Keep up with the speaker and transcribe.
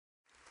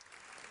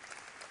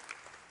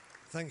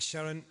Thanks,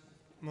 Sharon.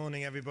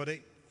 Morning,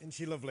 everybody. Isn't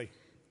she lovely?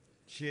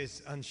 She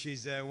is, and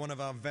she's one of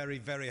our very,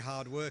 very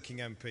hard-working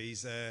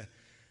MPs.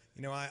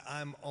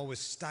 I'm always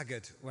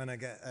staggered when I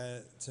get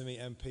to meet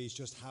MPs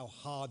just how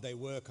hard they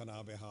work on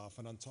our behalf.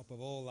 And on top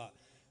of all that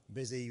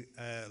busy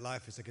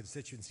life as a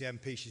constituency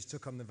MP, she's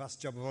took on the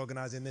vast job of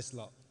organising this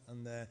lot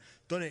and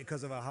done it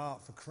because of her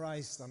heart for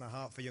Christ and her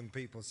heart for young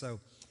people. So,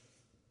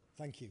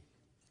 thank you.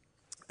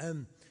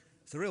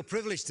 It's a real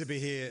privilege to be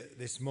here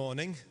this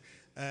morning.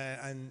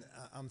 And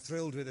I'm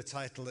thrilled with the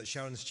title that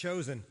Sharon's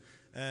chosen.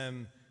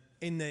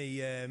 In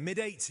the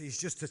mid-80s,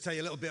 just to tell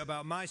you a little bit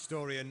about my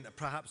story and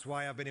perhaps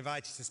why I've been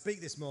invited to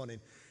speak this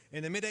morning.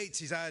 In the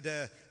mid-80s, I had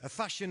a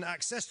fashion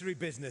accessory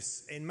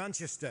business in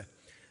Manchester.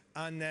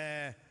 And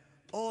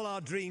all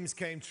our dreams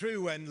came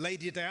true when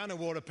Lady Diana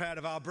wore a pair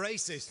of our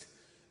braces.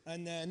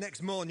 And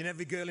next morning,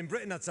 every girl in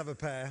Britain had to have a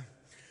pair.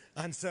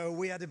 And so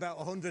we had about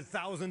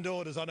 100,000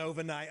 orders on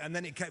overnight, and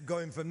then it kept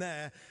going from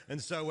there. And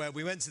so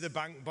we went to the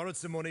bank, borrowed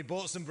some money,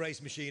 bought some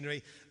brace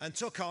machinery, and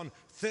took on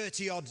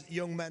 30-odd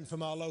young men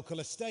from our local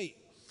estate.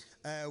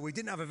 We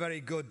didn't have a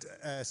very good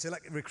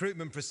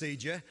recruitment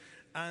procedure,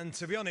 and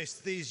to be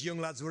honest, these young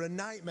lads were a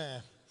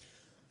nightmare.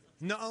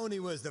 Not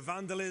only was the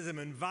vandalism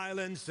and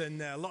violence, and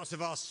lots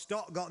of our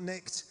stock got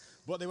nicked,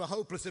 but they were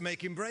hopeless at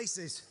making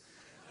braces.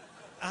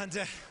 And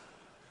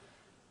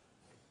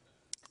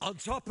on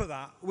top of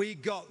that, we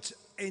got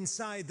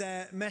inside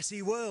their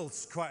messy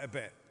worlds quite a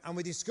bit. And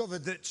we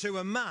discovered that to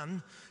a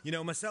man,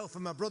 myself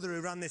and my brother who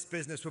ran this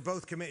business were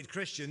both committed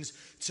Christians.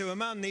 To a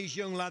man, these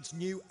young lads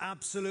knew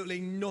absolutely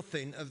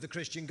nothing of the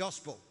Christian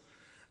gospel.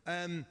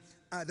 There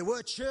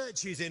were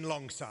churches in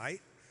Longsight,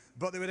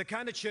 but they were the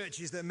kind of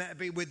churches that met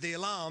with the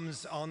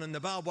alarms on and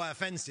the barbed wire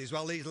fences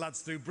while these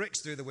lads threw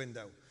bricks through the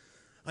window.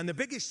 And the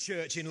biggest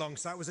church in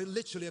Longsight was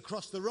literally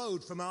across the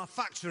road from our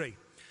factory,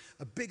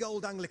 a big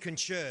old Anglican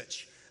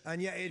church. And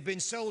yet it had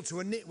been sold to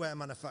a knitwear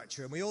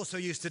manufacturer. And we also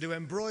used to do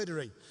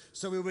embroidery.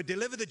 So we would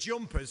deliver the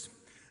jumpers,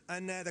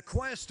 and the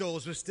choir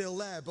stalls were still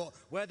there, but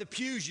where the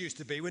pews used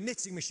to be were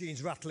knitting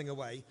machines rattling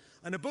away.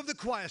 And above the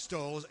choir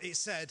stalls, it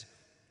said,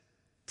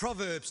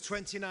 Proverbs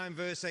 29,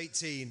 verse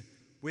 18,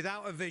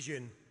 without a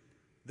vision,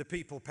 the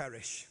people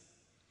perish.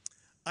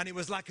 And it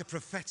was like a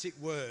prophetic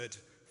word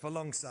for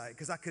Longsight,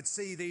 because I could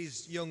see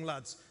these young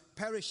lads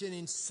perishing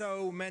in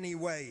so many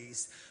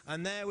ways.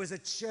 And there was a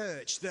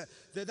church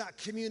that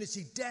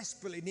community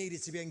desperately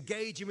needed to be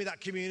engaging with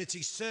that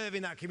community,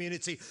 serving that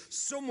community.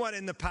 Somewhere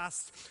in the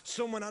past,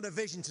 someone had a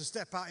vision to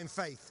step out in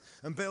faith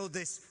and build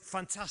this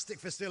fantastic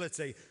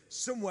facility.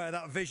 Somewhere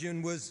that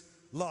vision was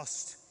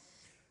lost.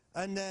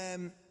 And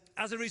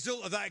as a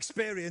result of that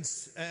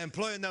experience,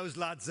 employing those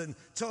lads and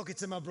talking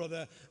to my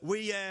brother,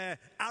 we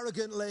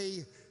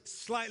arrogantly,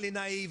 slightly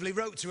naively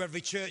wrote to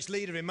every church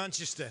leader in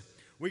Manchester.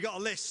 We got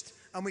a list.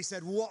 And we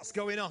said, what's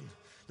going on?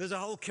 There's a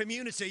whole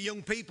community of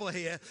young people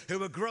here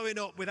who are growing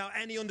up without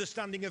any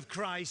understanding of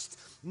Christ.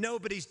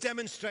 Nobody's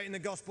demonstrating the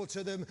gospel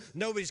to them.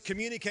 Nobody's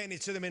communicating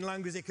it to them in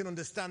language they can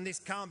understand. This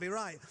can't be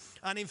right.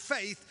 And in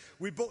faith,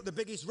 we booked the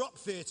biggest rock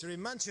theatre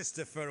in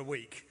Manchester for a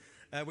week,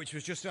 which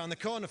was just around the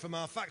corner from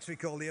our factory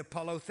called the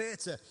Apollo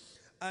Theatre.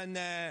 And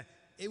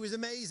it was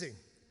amazing.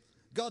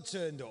 God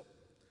turned up,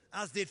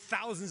 as did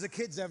thousands of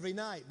kids every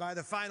night. By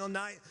the final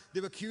night, they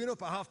were queuing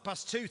up at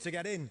 2:30 to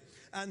get in.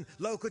 And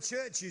local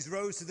churches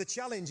rose to the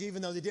challenge,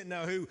 even though they didn't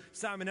know who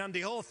Simon and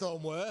Andy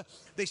Hawthorne were.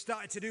 They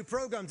started to do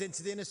programmes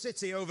into the inner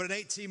city over an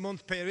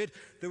 18-month period.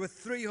 There were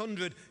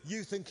 300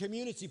 youth and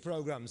community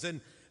programmes. And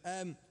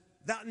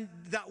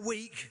that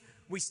week,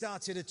 we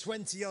started a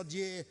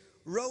 20-odd-year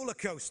roller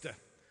coaster.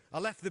 I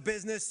left the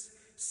business,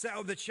 set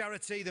up the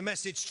charity, the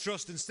Message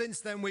Trust, and since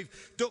then we've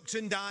ducked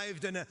and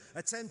dived and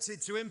attempted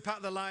to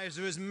impact the lives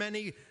of as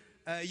many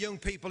young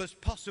people as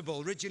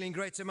possible, originally in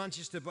Greater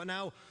Manchester, but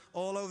now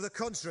all over the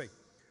country.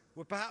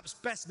 We're perhaps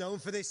best known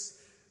for this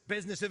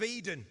business of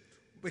Eden.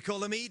 We call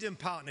them Eden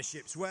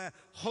Partnerships, where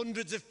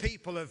hundreds of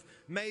people have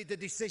made the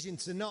decision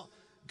to not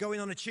go in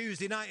on a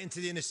Tuesday night into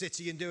the inner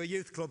city and do a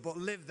youth club, but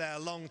live there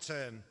long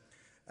term,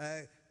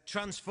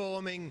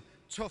 transforming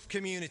tough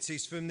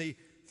communities from the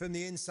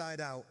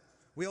inside out.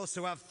 We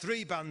also have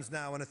 3 bands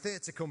now and a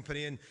theatre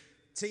company and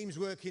teams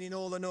working in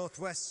all the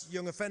Northwest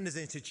Young Offenders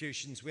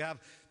institutions. We have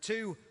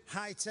 2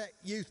 high-tech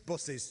youth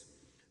buses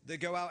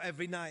that go out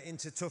every night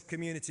into tough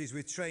communities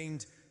with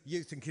trained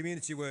youth and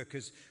community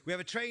workers. We have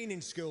a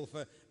training school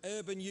for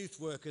urban youth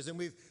workers, and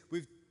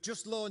we've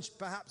just launched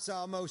perhaps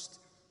our most,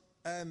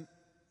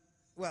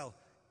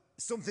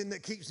 something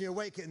that keeps me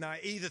awake at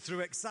night, either through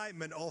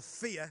excitement or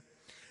fear,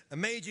 a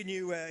major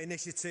new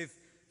initiative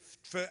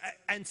for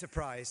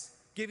enterprise,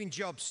 giving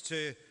jobs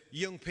to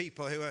young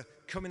people who are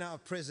coming out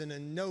of prison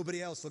and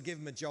nobody else will give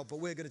them a job, but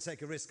we're going to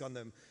take a risk on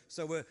them.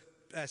 So we're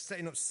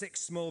setting up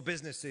 6 small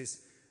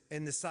businesses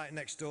in the site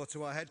next door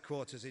to our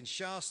headquarters in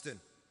Sharston.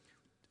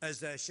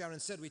 As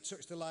Sharon said, we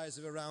touched the lives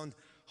of around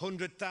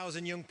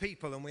 100,000 young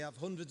people, and we have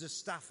hundreds of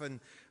staff and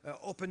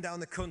up and down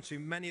the country,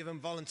 many of them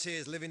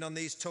volunteers living on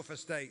these tough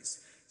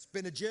estates. It's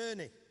been a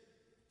journey.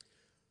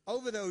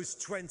 Over those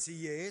 20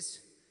 years,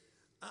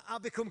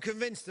 I've become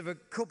convinced of a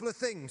couple of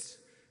things.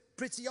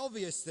 pretty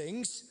obvious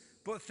things,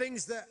 but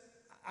things that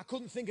I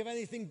couldn't think of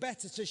anything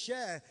better to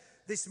share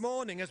this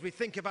morning as we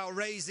think about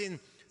raising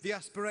the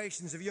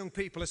aspirations of young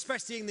people,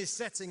 especially in this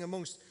setting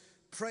amongst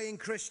praying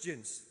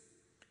Christians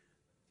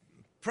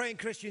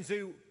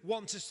who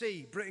want to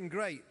see Britain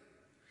great.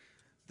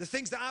 The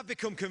things that I've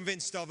become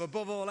convinced of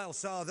above all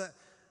else are that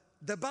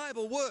the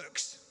Bible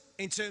works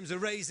in terms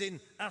of raising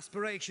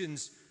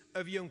aspirations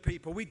of young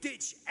people. We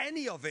ditch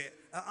any of it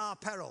at our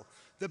peril.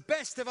 The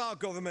best of our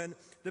government,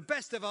 the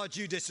best of our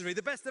judiciary,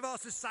 the best of our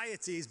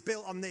society is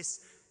built on this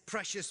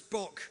precious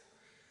book.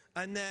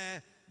 And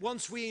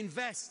once we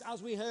invest,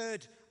 as we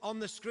heard on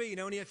the screen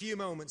only a few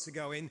moments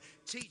ago, in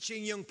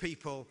teaching young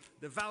people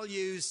the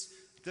values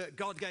that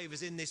God gave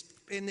us in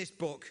this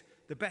book,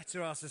 the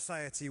better our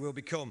society will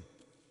become.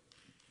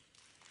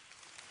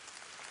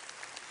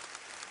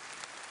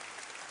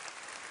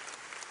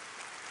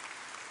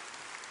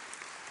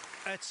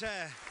 At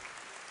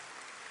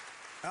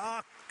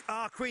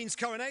our Queen's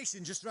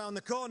coronation just round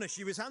the corner,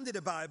 she was handed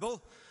a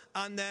Bible,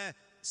 and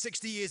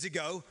 60 years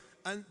ago,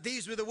 and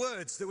these were the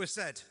words that were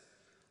said: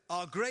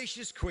 "Our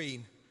gracious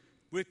Queen,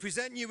 we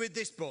present you with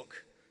this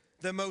book,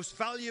 the most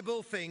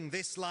valuable thing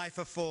this life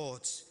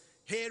affords.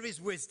 Here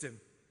is wisdom,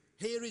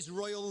 here is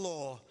royal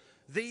law.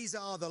 These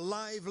are the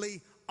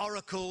lively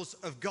oracles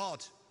of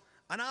God."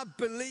 And I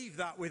believe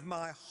that with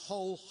my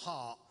whole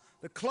heart.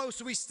 The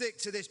closer we stick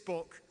to this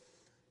book,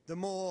 the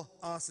more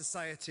our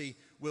society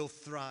will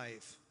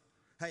thrive.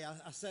 Hey,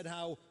 I said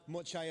how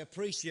much I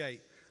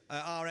appreciate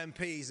our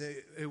MPs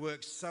who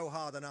work so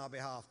hard on our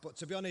behalf. But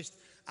to be honest,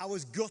 I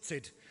was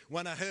gutted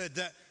when I heard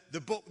that the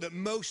book that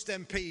most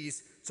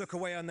MPs took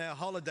away on their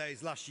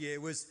holidays last year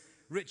was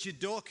Richard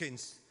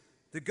Dawkins'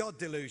 The God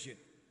Delusion.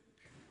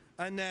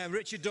 And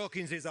Richard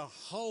Dawkins is a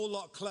whole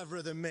lot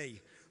cleverer than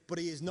me, but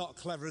he is not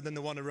cleverer than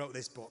the one who wrote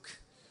this book.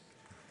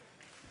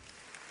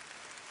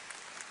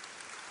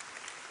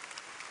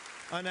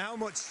 And how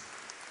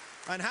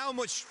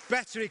much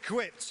better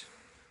equipped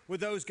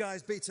would those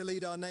guys be to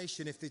lead our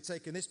nation if they'd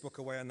taken this book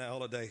away on their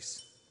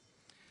holidays?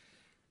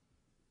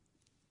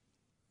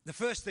 The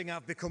first thing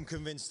I've become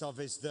convinced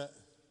of is that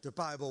the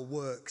Bible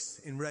works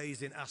in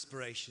raising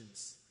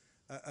aspirations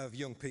of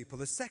young people.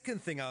 The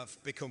second thing I've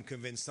become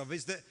convinced of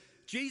is that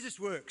Jesus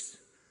works.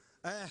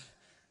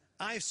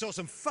 I saw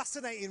some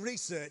fascinating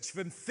research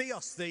from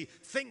Theos, the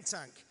think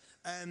tank,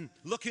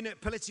 looking at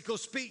political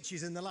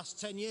speeches in the last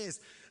 10 years.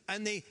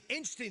 And the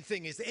interesting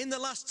thing is that in the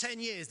last 10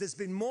 years, there's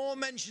been more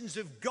mentions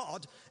of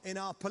God in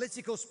our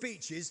political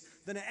speeches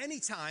than at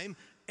any time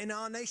in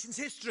our nation's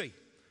history.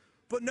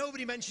 But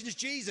nobody mentions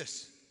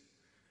Jesus.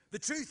 The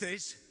truth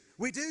is,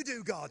 we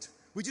do God.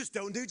 We just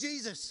don't do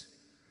Jesus.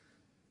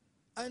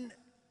 And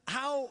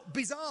how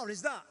bizarre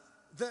is that?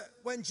 That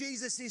when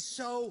Jesus is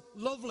so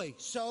lovely,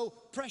 so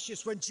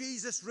precious, when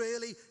Jesus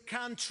really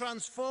can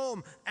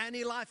transform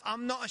any life.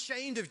 I'm not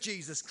ashamed of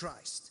Jesus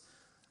Christ.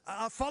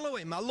 I follow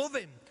him. I love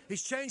him.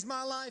 He's changed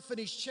my life, and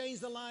he's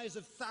changed the lives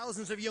of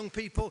thousands of young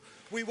people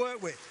we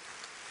work with.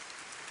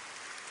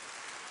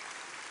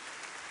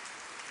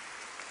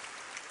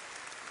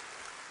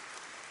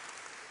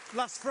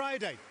 Last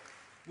Friday,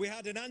 we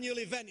had an annual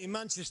event in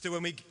Manchester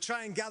when we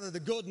try and gather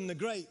the good and the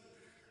great,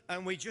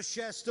 and we just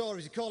share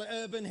stories. We call it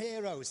Urban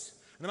Heroes,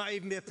 and there might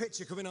even be a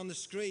picture coming on the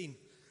screen.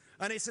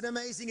 And it's an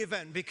amazing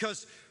event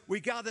because we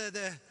gather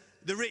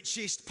the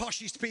richest,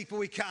 poshest people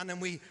we can, and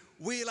we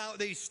wheel out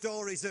these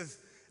stories of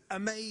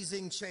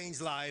amazing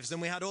changed lives.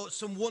 And we had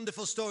some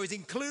wonderful stories,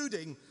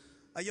 including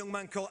a young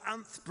man called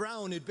Anth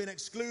Brown, who'd been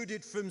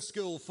excluded from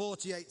school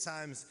 48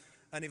 times,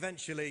 and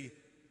eventually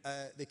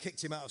they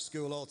kicked him out of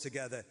school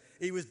altogether.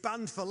 He was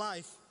banned for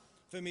life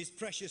from his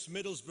precious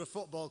Middlesbrough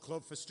Football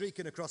Club for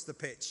streaking across the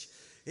pitch.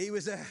 He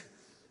was a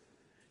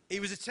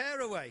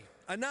tearaway,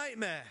 a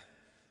nightmare,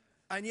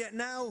 and yet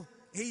now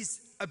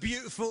he's a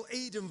beautiful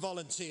Eden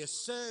volunteer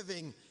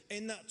serving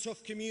in that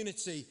tough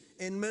community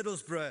in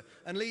Middlesbrough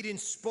and leading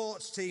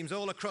sports teams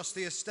all across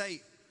the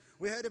estate.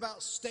 We heard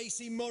about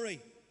Stacey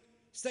Murray.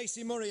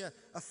 Stacey Murray,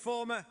 a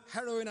former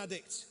heroin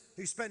addict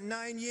who spent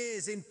 9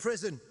 years in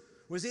prison,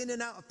 was in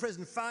and out of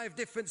prison, 5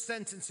 different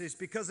sentences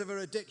because of her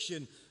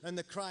addiction and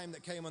the crime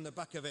that came on the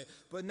back of it,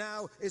 but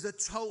now is a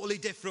totally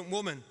different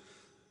woman,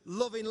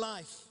 loving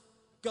life,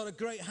 got a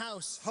great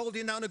house,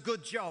 holding down a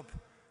good job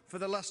for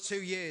the last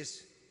 2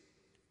 years.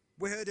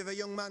 We heard of a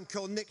young man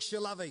called Nick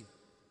Shalavi,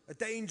 a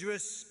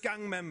dangerous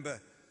gang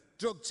member,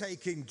 drug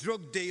taking,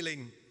 drug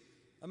dealing,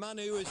 a man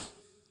who has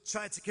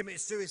tried to commit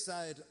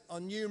suicide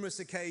on numerous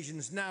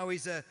occasions. Now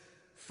he's a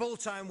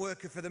full-time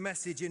worker for The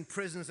Message in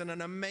prisons and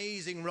an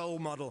amazing role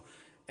model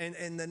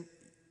in the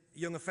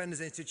young offenders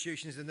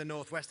institutions in the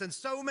Northwest. And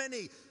so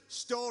many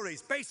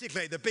stories,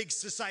 basically the big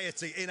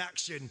society in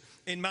action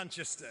in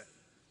Manchester.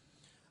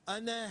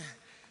 And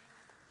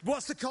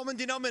what's the common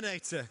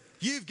denominator?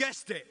 You've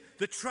guessed it,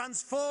 the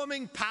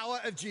transforming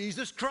power of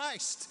Jesus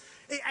Christ.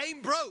 It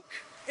ain't broke.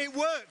 It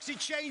works. It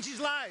changes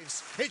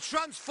lives. It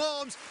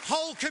transforms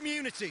whole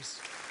communities.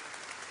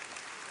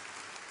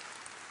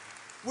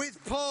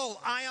 With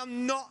Paul, I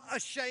am not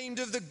ashamed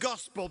of the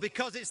gospel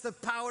because it's the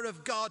power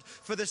of God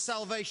for the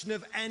salvation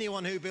of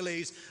anyone who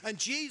believes. And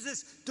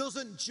Jesus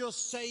doesn't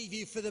just save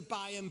you for the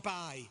by and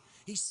by.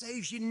 He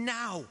saves you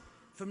now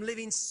from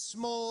living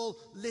small,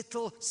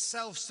 little,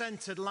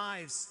 self-centered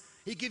lives.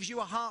 He gives you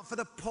a heart for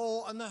the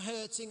poor and the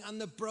hurting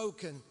and the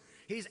broken.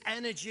 His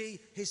energy,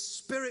 his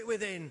spirit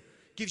within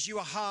gives you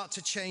a heart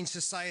to change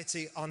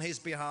society on his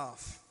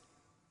behalf.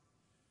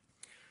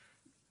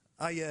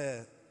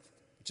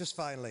 Just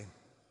finally,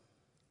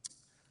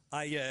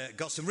 I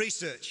got some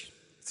research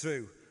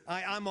through.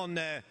 I'm on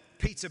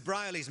Peter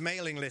Brierley's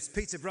mailing list.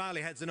 Peter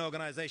Brierley heads an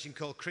organisation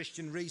called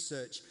Christian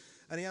Research,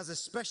 and he has a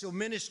special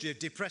ministry of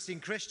depressing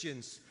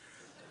Christians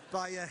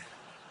by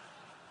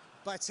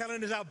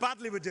telling us how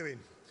badly we're doing.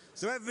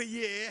 So every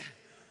year,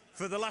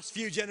 for the last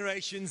few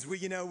generations, we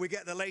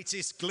get the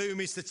latest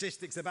gloomy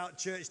statistics about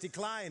church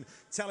decline,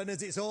 telling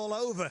us it's all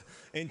over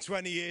in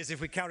 20 years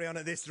if we carry on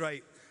at this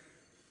rate.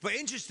 But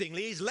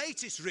interestingly, his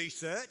latest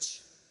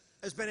research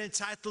has been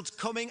entitled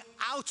Coming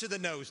Out of the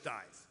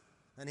Nosedive.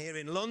 And here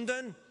in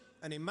London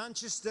and in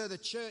Manchester, the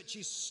church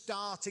is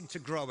starting to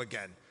grow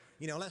again.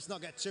 Let's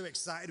not get too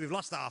excited. We've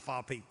lost half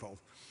our people.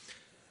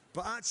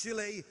 But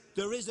actually,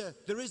 there is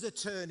a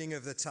turning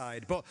of the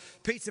tide. But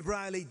Peter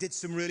Brierley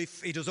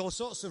he does all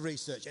sorts of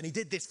research. And he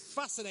did this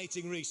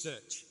fascinating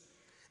research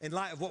in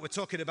light of what we're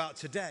talking about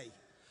today,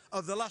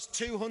 of the last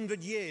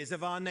 200 years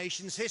of our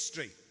nation's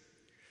history.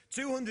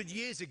 200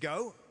 years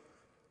ago,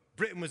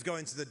 Britain was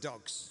going to the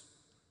dogs.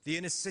 The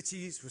inner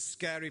cities were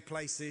scary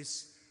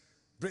places.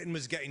 Britain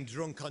was getting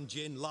drunk on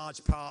gin,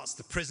 large parts.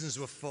 The prisons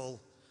were full.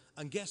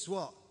 And guess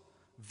what?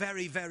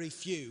 Very, very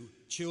few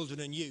children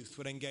and youth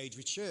would engage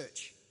with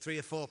church, 3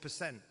 or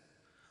 4%.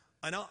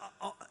 And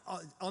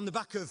on the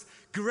back of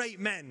great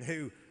men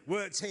who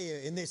worked here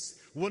in this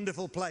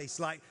wonderful place,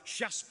 like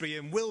Shaftesbury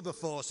and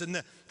Wilberforce and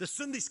the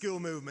Sunday school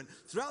movement,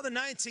 throughout the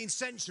 19th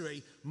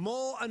century,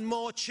 more and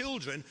more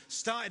children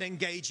started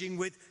engaging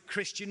with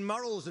Christian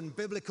morals and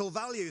biblical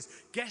values.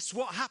 Guess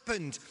what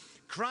happened?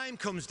 Crime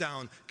comes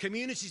down,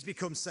 communities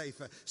become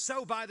safer.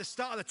 So by the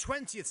start of the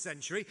 20th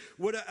century,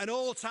 we're at an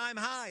all-time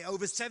high.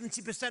 Over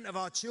 70% of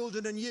our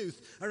children and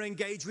youth are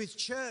engaged with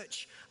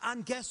church.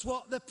 And guess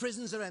what? The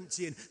prisons are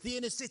emptying. The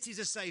inner cities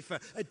are safer.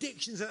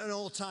 Addictions at an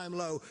all-time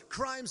low.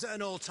 Crime's at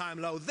an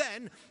all-time low.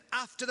 Then,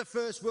 after the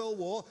First World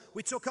War,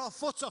 we took our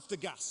foot off the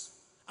gas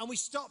and we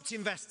stopped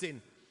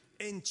investing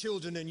in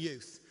children and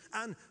youth.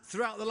 And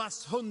throughout the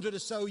last 100 or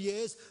so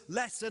years,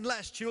 less and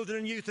less children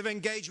and youth have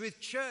engaged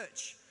with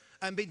church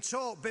and been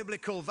taught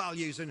biblical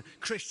values and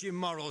Christian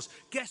morals.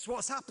 Guess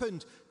what's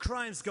happened?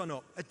 Crime's gone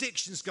up,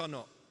 addiction's gone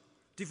up,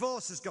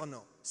 divorce has gone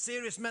up,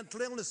 serious mental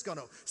illness has gone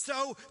up.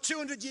 So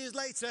 200 years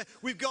later,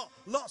 we've got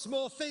lots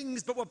more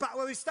things, but we're back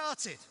where we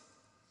started.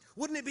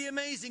 Wouldn't it be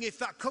amazing if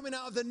that coming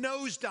out of the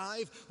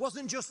nosedive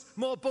wasn't just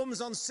more bums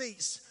on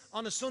seats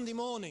on a Sunday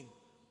morning,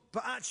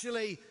 but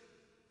actually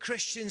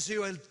Christians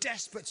who are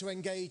desperate to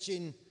engage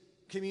in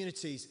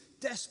communities,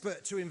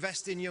 desperate to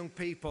invest in young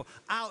people,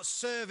 out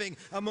serving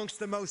amongst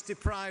the most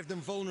deprived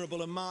and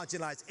vulnerable and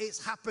marginalised.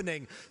 It's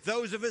happening.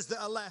 Those of us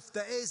that are left,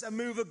 there is a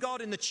move of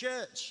God in the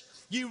church.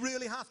 You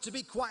really have to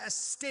be quite a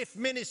stiff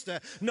minister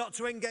not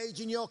to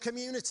engage in your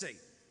community.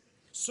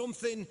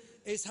 Something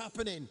is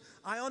happening.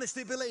 I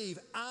honestly believe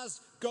as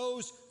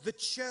goes the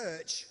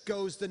church,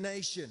 goes the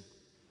nation.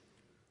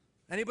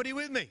 Anybody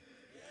with me?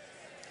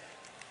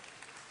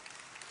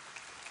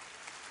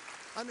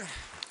 And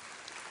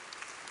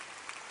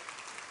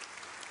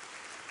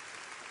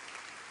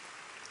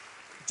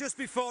just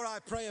before I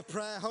pray a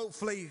prayer,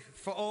 hopefully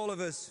for all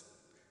of us,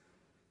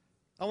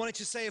 I wanted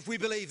to say if we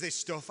believe this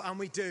stuff, and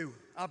we do,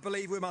 I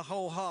believe with my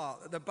whole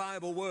heart that the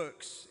Bible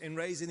works in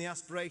raising the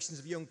aspirations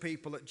of young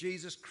people, that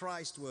Jesus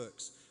Christ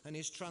works and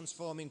his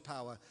transforming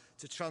power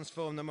to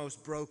transform the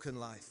most broken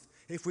life.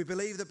 If we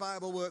believe the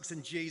Bible works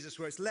and Jesus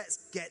works,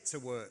 let's get to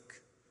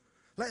work.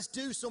 Let's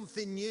do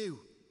something new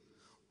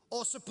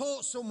or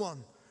support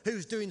someone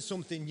who's doing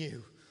something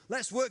new.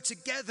 Let's work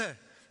together,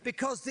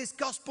 because this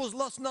gospel's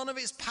lost none of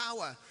its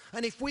power.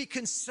 And if we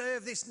can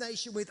serve this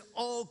nation with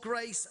all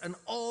grace and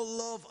all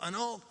love and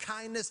all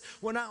kindness,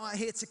 we're not out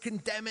here to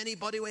condemn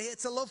anybody. We're here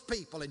to love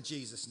people in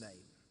Jesus'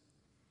 name.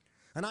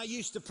 And I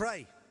used to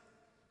pray,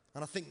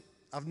 and I think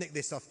I've nicked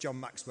this off John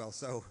Maxwell,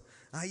 so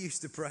I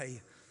used to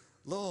pray,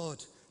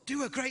 Lord,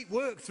 do a great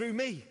work through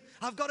me.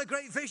 I've got a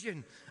great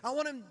vision. I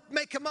want to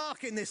make a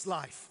mark in this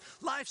life.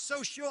 Life's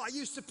so short. I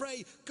used to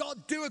pray,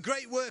 God, do a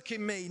great work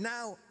in me.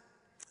 Now,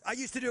 I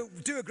used to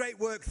do a great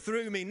work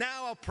through me.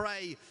 Now I'll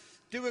pray,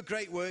 do a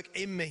great work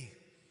in me.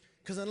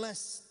 Because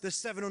unless there's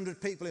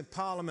 700 people in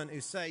Parliament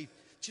who say,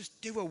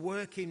 just do a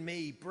work in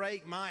me,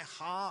 break my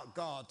heart,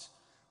 God,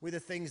 with the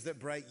things that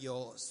break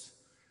yours.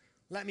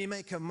 Let me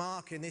make a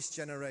mark in this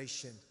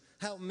generation.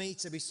 Help me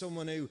to be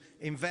someone who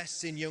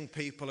invests in young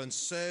people and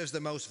serves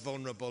the most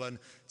vulnerable. And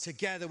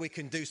together we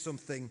can do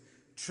something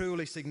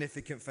truly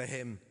significant for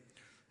him.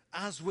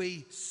 As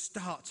we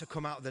start to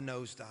come out of the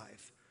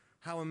nosedive,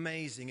 how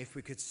amazing if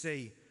we could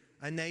see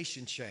a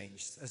nation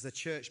changed as the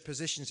church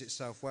positions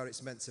itself where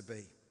it's meant to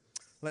be.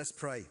 Let's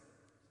pray.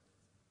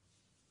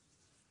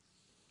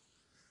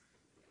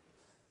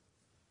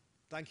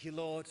 Thank you,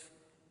 Lord,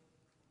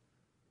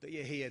 that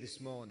you're here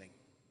this morning.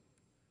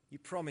 You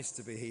promised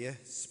to be here,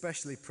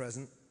 especially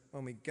present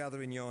when we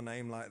gather in your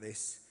name like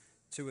this,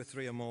 2 or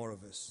 3 or more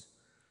of us.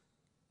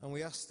 And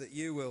we ask that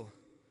you will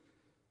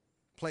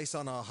place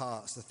on our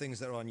hearts the things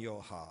that are on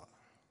your heart.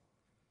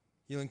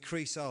 You'll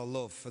increase our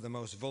love for the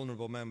most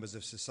vulnerable members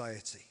of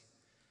society.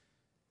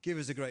 Give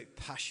us a great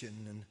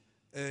passion and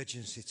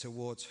urgency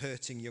towards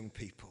hurting young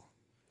people.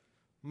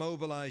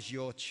 Mobilize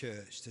your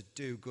church to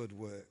do good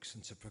works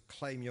and to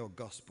proclaim your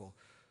gospel,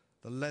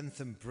 the length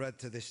and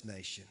breadth of this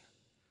nation.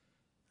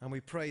 And we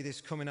pray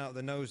this coming out of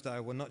the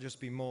nosedive will not just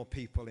be more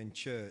people in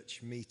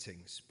church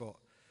meetings, but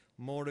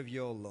more of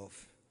your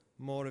love,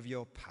 more of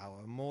your power,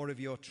 more of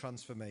your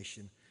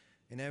transformation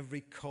in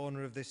every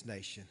corner of this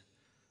nation.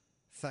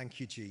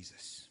 Thank you,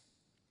 Jesus.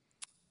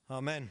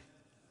 Amen.